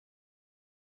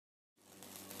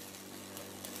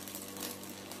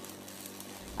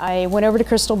I went over to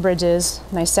Crystal Bridges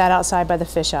and I sat outside by the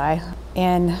fisheye,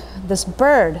 and this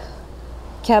bird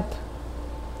kept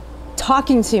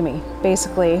talking to me,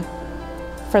 basically,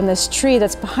 from this tree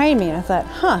that's behind me. And I thought,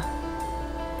 huh,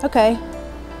 okay.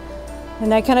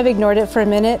 And I kind of ignored it for a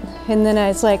minute, and then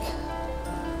it's like,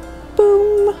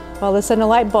 boom. All of a sudden a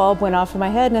light bulb went off in my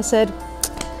head, and I said,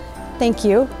 thank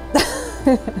you.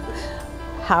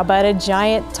 How about a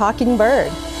giant talking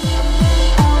bird?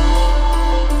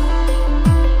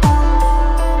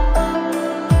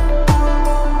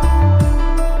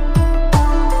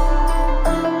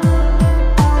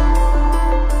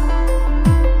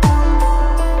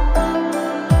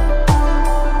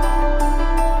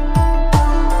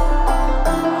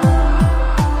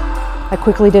 I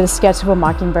quickly did a sketch of a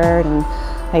mockingbird, and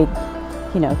I,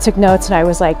 took notes, and I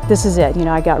was like, this is it.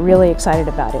 I got really excited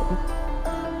about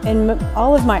it. In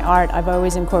all of my art, I've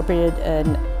always incorporated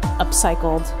an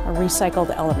upcycled or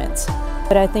recycled element.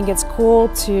 But I think it's cool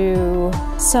to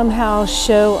somehow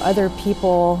show other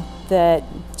people that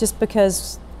just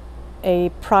because a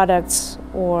product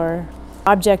or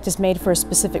object is made for a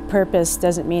specific purpose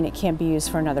doesn't mean it can't be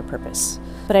used for another purpose.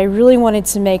 But I really wanted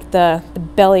to make the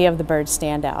belly of the bird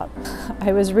stand out.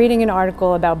 I was reading an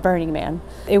article about Burning Man.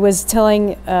 It was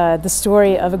telling the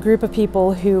story of a group of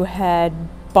people who had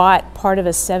bought part of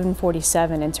a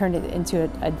 747 and turned it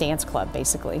into a dance club,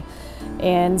 basically.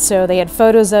 And so they had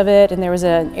photos of it, and there was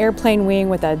an airplane wing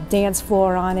with a dance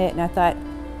floor on it, and I thought,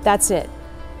 that's it.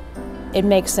 It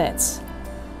makes sense.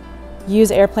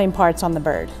 Use airplane parts on the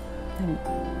bird. And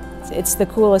it's the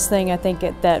coolest thing, I think,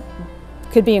 that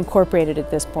could be incorporated at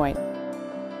this point.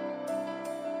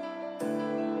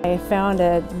 I found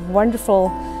a wonderful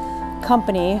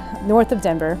company north of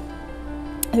Denver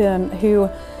who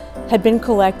had been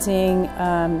collecting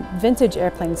vintage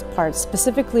airplane parts,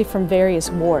 specifically from various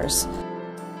wars.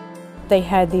 They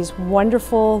had these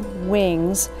wonderful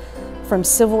wings from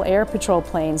Civil Air Patrol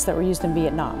planes that were used in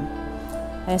Vietnam.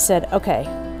 And I said, okay,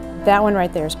 that one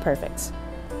right there is perfect.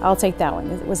 I'll take that one.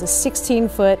 It was a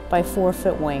 16-foot by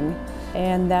 4-foot wing,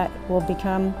 and that will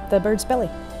become the bird's belly.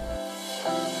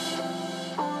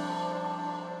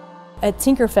 At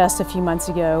Tinkerfest a few months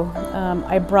ago,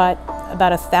 I brought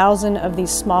about 1,000 of these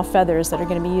small feathers that are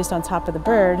going to be used on top of the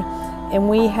bird, and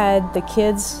we had the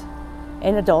kids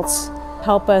and adults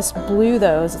help us blue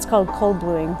those. It's called cold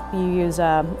bluing. You use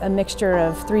a mixture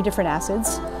of 3 different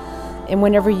acids, and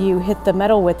whenever you hit the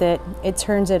metal with it, it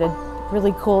turns it a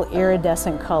really cool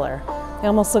iridescent color. It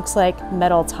almost looks like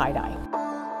metal tie-dye.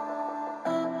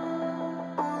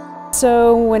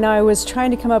 So when I was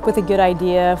trying to come up with a good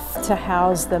idea to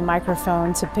house the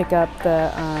microphone to pick up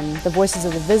the voices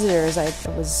of the visitors,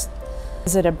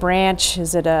 is it a branch?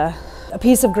 Is it a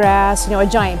piece of grass, a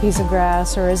giant piece of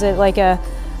grass? Or is it like how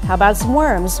about some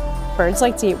worms? Birds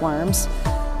like to eat worms.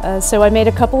 So I made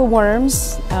a couple of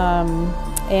worms,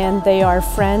 and they are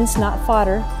friends, not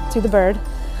fodder, to the bird.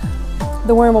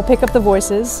 The worm will pick up the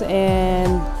voices,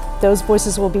 and those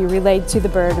voices will be relayed to the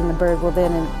bird, and the bird will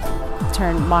then in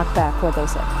turn mock back what they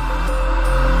said.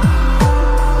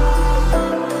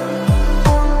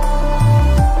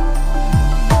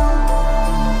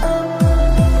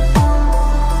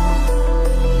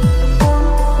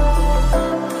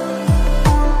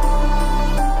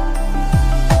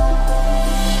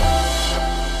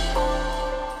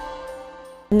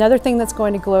 Another thing that's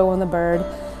going to glow on the bird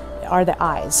are the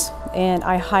eyes. And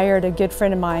I hired a good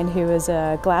friend of mine who is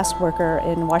a glass worker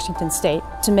in Washington State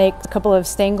to make a couple of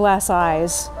stained glass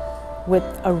eyes with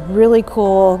a really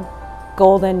cool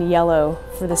golden yellow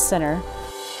for the center.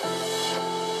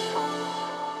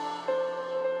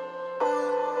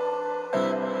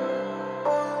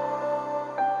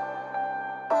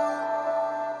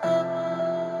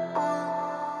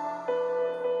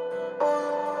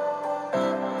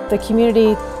 The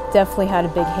community definitely had a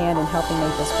big hand in helping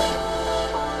make this bird.